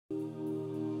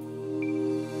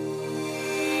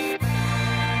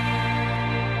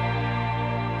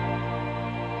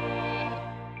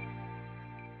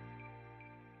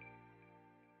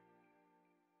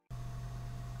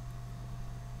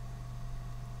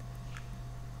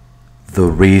The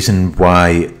reason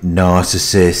why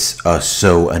narcissists are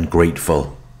so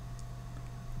ungrateful.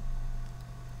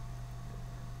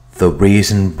 The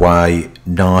reason why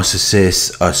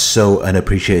narcissists are so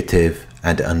unappreciative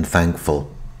and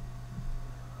unthankful.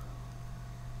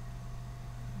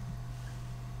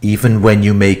 Even when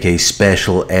you make a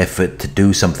special effort to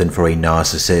do something for a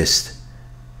narcissist,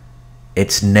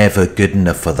 it's never good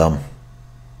enough for them.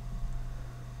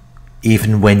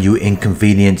 Even when you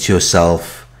inconvenience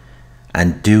yourself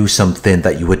and do something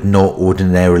that you would not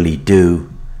ordinarily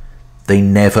do, they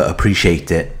never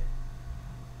appreciate it.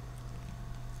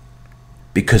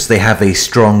 Because they have a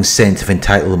strong sense of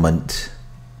entitlement.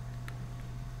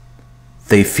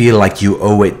 They feel like you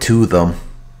owe it to them.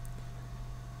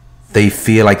 They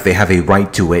feel like they have a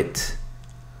right to it.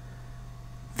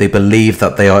 They believe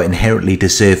that they are inherently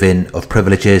deserving of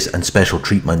privileges and special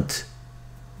treatment.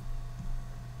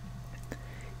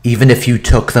 Even if you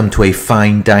took them to a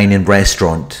fine dining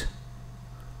restaurant,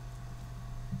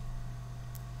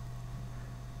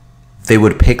 they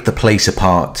would pick the place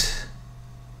apart.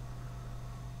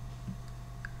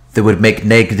 They would make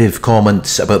negative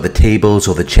comments about the tables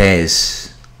or the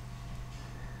chairs.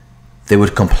 They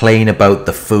would complain about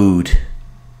the food.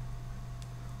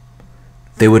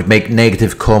 They would make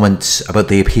negative comments about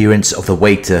the appearance of the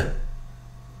waiter,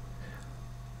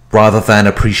 rather than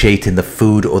appreciating the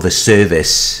food or the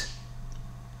service.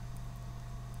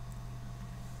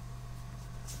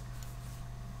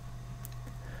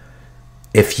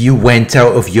 If you went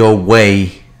out of your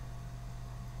way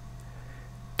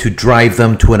to drive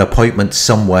them to an appointment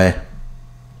somewhere,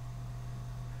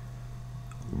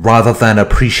 rather than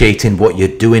appreciating what you're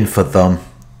doing for them,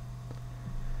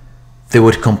 they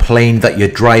would complain that you're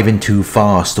driving too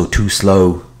fast or too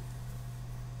slow.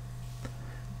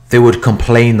 They would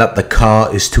complain that the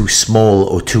car is too small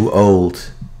or too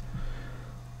old.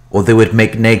 Or they would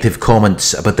make negative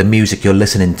comments about the music you're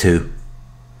listening to.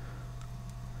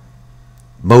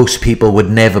 Most people would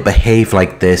never behave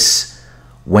like this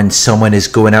when someone is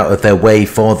going out of their way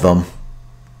for them.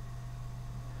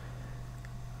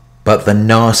 But the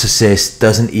narcissist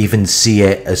doesn't even see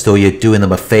it as though you're doing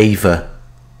them a favor.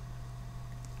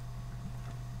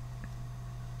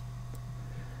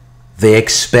 They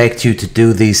expect you to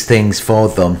do these things for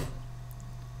them.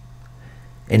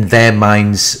 In their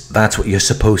minds, that's what you're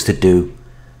supposed to do.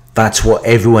 That's what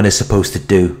everyone is supposed to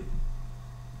do.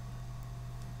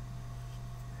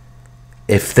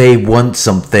 If they want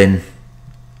something,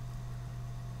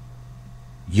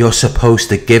 you're supposed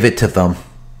to give it to them.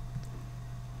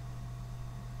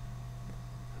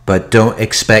 But don't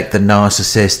expect the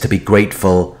narcissist to be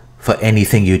grateful for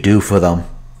anything you do for them.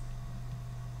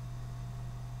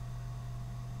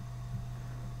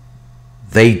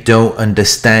 They don't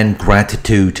understand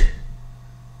gratitude.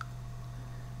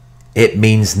 It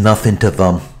means nothing to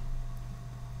them.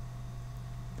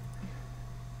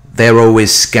 They're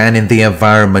always scanning the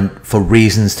environment for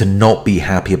reasons to not be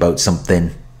happy about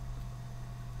something.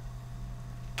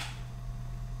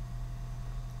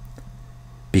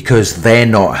 Because they're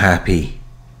not happy.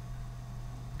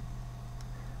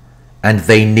 And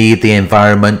they need the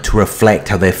environment to reflect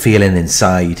how they're feeling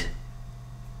inside.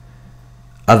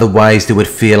 Otherwise, they would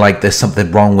feel like there's something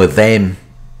wrong with them.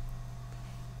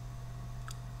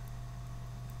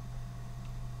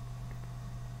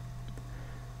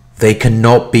 They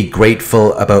cannot be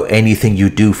grateful about anything you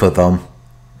do for them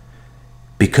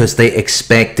because they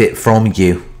expect it from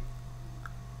you.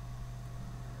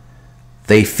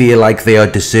 They feel like they are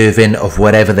deserving of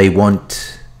whatever they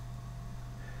want.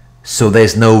 So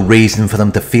there's no reason for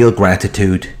them to feel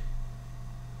gratitude.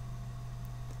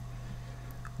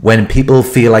 When people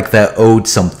feel like they're owed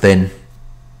something,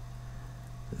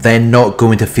 they're not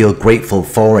going to feel grateful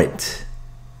for it.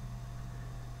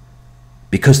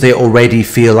 Because they already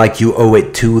feel like you owe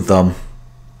it to them.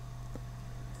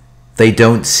 They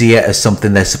don't see it as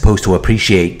something they're supposed to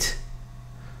appreciate.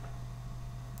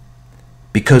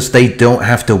 Because they don't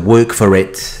have to work for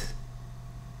it.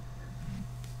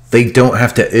 They don't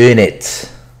have to earn it.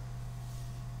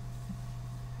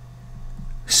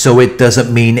 So it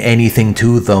doesn't mean anything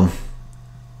to them.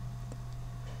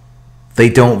 They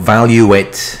don't value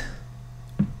it.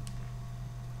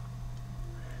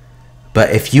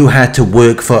 But if you had to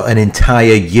work for an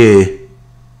entire year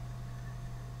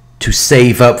to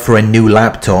save up for a new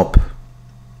laptop,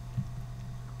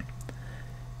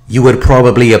 you would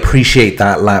probably appreciate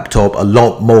that laptop a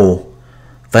lot more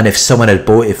than if someone had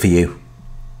bought it for you.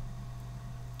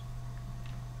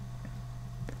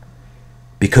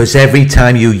 Because every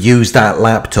time you use that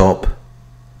laptop,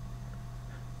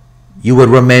 you would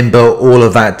remember all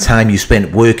of that time you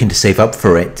spent working to save up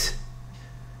for it.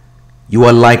 you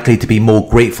are likely to be more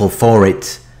grateful for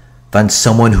it than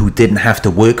someone who didn't have to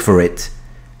work for it,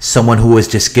 someone who was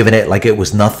just given it like it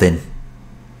was nothing.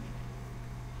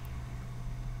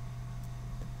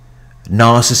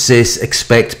 Narcissists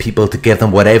expect people to give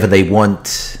them whatever they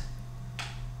want.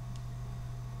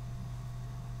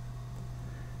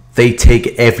 They take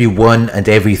everyone and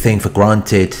everything for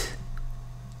granted.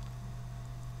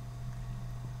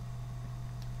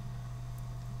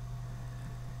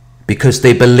 Because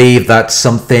they believe that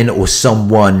something or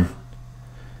someone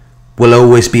will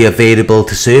always be available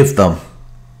to serve them.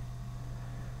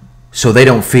 So they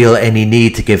don't feel any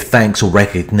need to give thanks or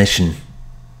recognition.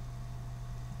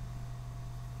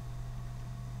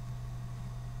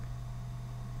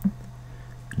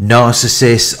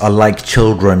 Narcissists are like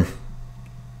children.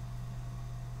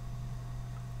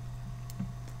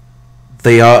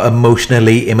 They are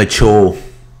emotionally immature.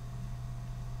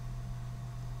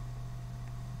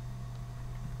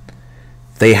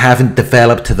 They haven't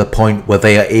developed to the point where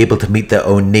they are able to meet their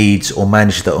own needs or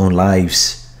manage their own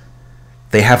lives.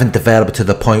 They haven't developed to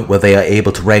the point where they are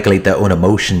able to regulate their own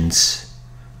emotions.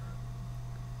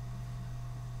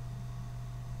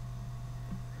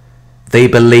 They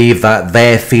believe that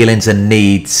their feelings and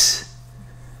needs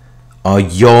are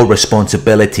your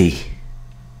responsibility.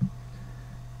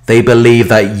 They believe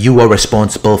that you are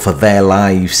responsible for their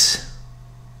lives.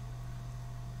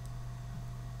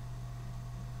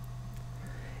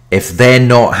 If they're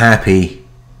not happy,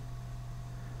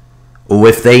 or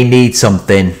if they need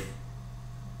something,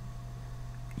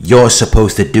 you're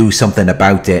supposed to do something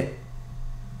about it.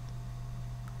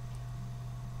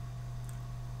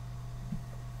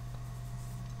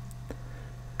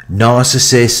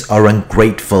 Narcissists are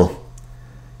ungrateful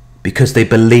because they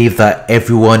believe that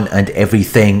everyone and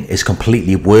everything is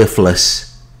completely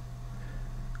worthless.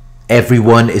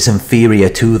 Everyone is inferior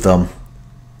to them.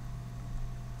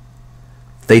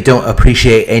 They don't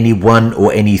appreciate anyone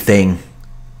or anything.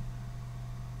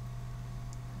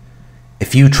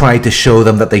 If you try to show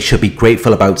them that they should be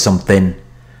grateful about something,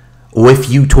 or if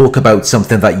you talk about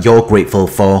something that you're grateful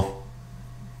for,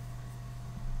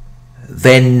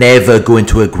 they're never going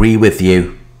to agree with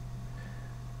you.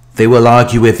 They will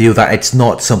argue with you that it's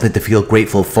not something to feel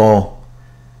grateful for.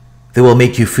 They will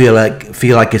make you feel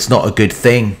like it's not a good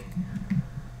thing.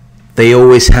 They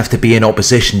always have to be in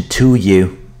opposition to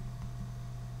you.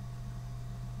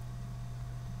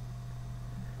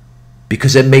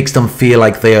 Because it makes them feel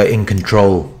like they are in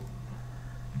control.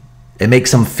 It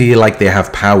makes them feel like they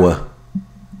have power.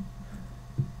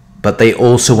 But they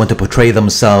also want to portray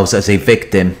themselves as a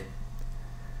victim.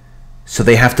 So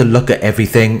they have to look at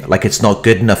everything like it's not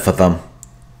good enough for them.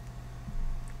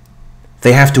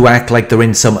 They have to act like they're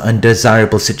in some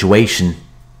undesirable situation.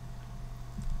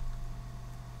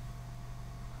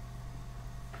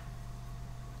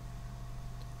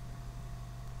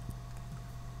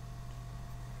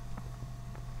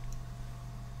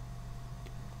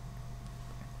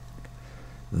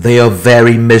 They are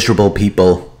very miserable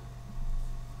people.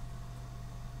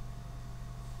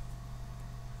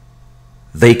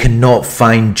 They cannot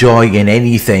find joy in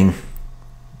anything.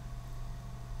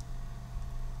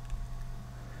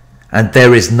 And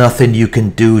there is nothing you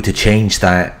can do to change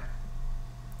that.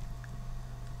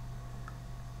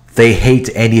 They hate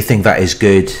anything that is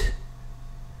good.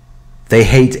 They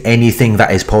hate anything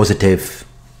that is positive.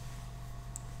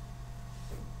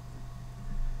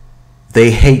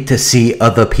 They hate to see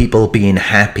other people being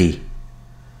happy.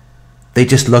 They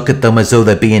just look at them as though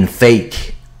they're being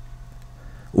fake,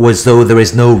 or as though there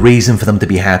is no reason for them to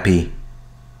be happy.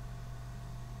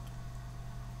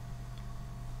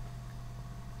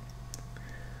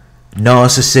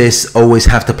 Narcissists always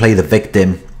have to play the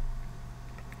victim.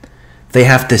 They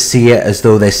have to see it as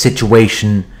though their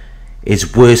situation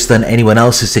is worse than anyone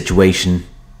else's situation.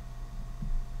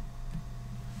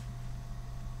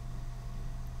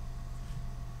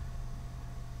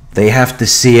 They have to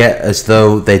see it as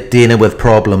though they're dealing with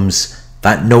problems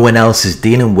that no one else is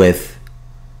dealing with.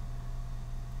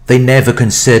 They never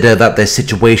consider that their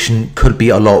situation could be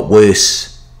a lot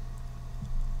worse.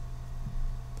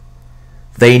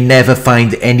 They never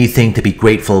find anything to be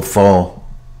grateful for.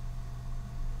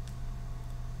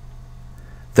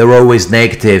 They're always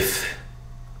negative.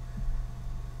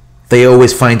 They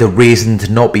always find a reason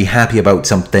to not be happy about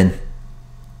something.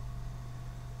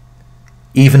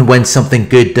 Even when something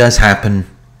good does happen,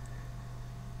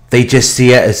 they just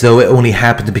see it as though it only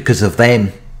happened because of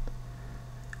them.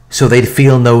 So they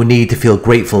feel no need to feel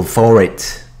grateful for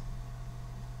it.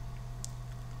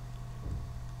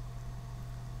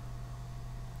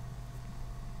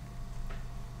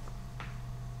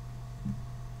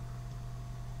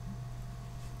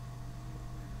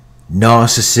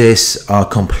 Narcissists are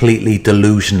completely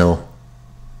delusional.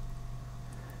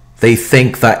 They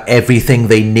think that everything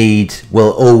they need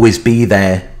will always be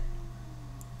there.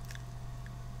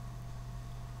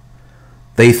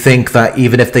 They think that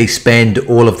even if they spend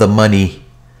all of the money,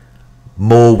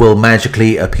 more will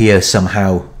magically appear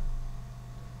somehow.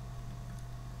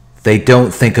 They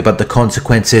don't think about the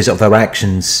consequences of their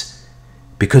actions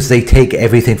because they take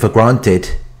everything for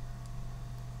granted.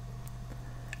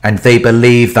 And they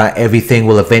believe that everything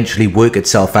will eventually work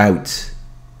itself out.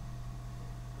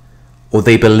 Or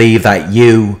they believe that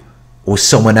you or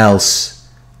someone else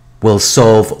will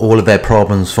solve all of their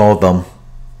problems for them.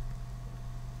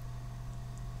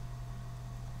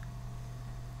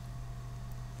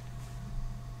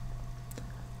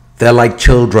 They're like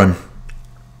children.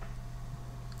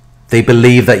 They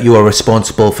believe that you are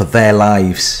responsible for their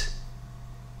lives.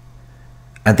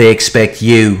 And they expect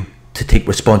you to take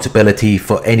responsibility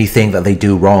for anything that they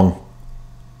do wrong.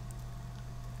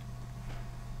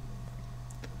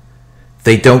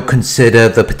 They don't consider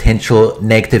the potential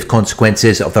negative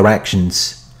consequences of their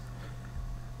actions,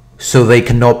 so they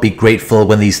cannot be grateful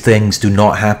when these things do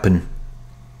not happen.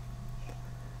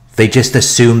 They just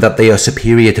assume that they are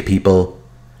superior to people,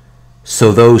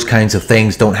 so those kinds of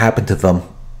things don't happen to them.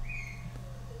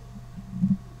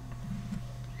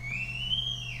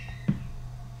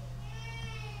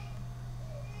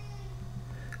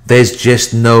 There's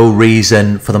just no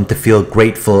reason for them to feel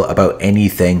grateful about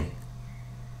anything.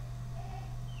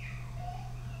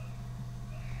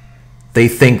 They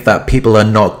think that people are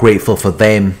not grateful for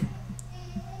them.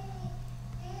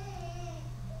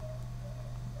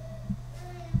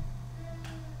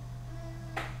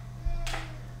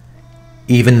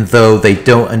 Even though they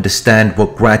don't understand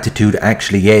what gratitude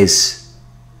actually is.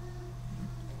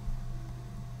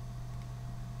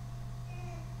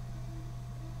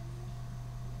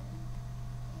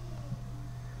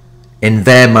 In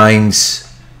their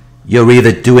minds, you're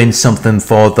either doing something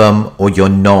for them or you're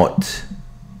not.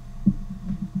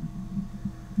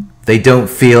 They don't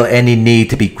feel any need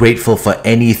to be grateful for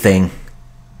anything.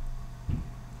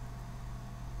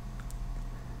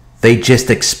 They just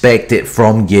expect it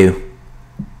from you.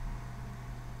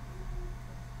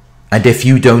 And if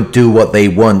you don't do what they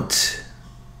want,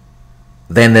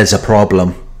 then there's a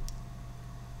problem.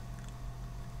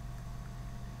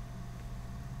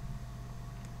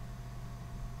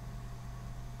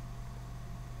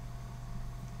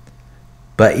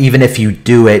 But even if you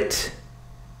do it,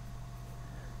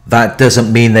 that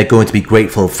doesn't mean they're going to be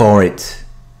grateful for it.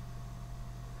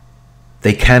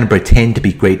 They can pretend to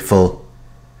be grateful.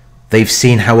 They've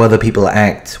seen how other people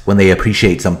act when they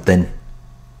appreciate something.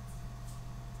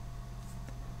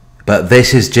 But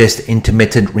this is just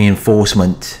intermittent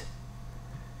reinforcement.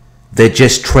 They're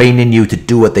just training you to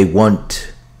do what they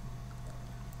want.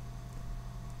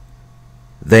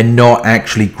 They're not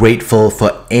actually grateful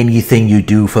for anything you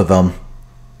do for them.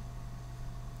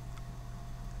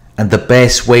 And the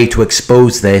best way to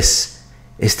expose this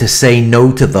is to say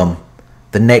no to them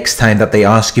the next time that they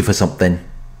ask you for something.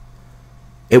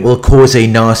 It will cause a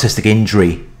narcissistic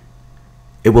injury.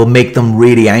 It will make them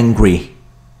really angry.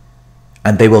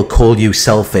 And they will call you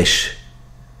selfish.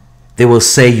 They will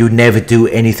say you never do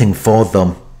anything for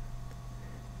them.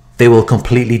 They will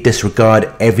completely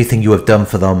disregard everything you have done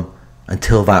for them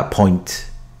until that point.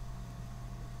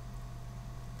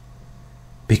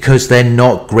 Because they're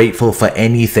not grateful for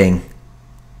anything.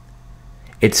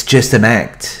 It's just an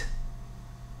act.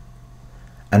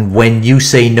 And when you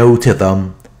say no to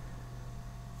them,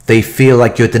 they feel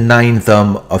like you're denying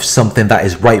them of something that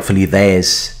is rightfully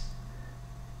theirs.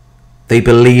 They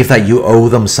believe that you owe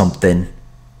them something.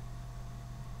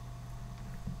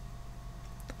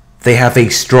 They have a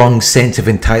strong sense of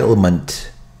entitlement.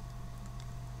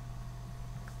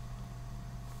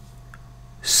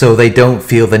 So they don't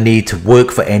feel the need to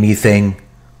work for anything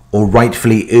or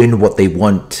rightfully earn what they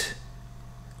want.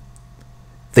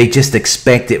 They just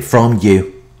expect it from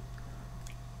you,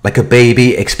 like a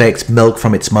baby expects milk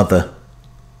from its mother.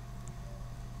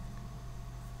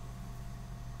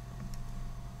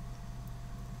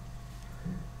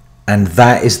 And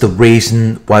that is the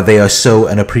reason why they are so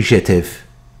unappreciative.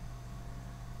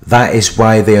 That is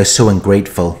why they are so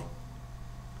ungrateful.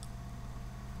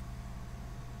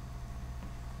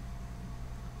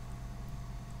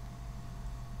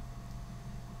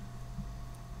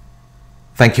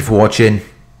 Thank you for watching.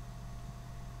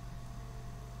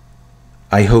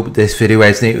 I hope this video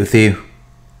resonated with you.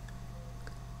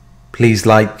 Please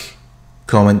like,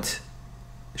 comment,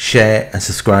 share and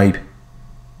subscribe.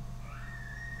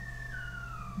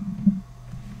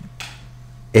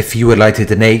 If you would like to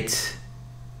donate,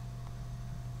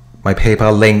 My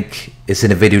PayPal link is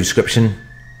in the video description.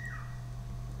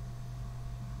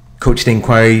 Coaching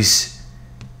inquiries,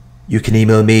 you can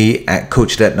email me at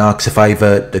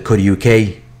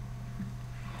coach@narcsurvivor.co.uk.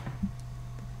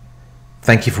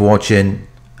 Thank you for watching,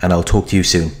 and I'll talk to you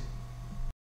soon.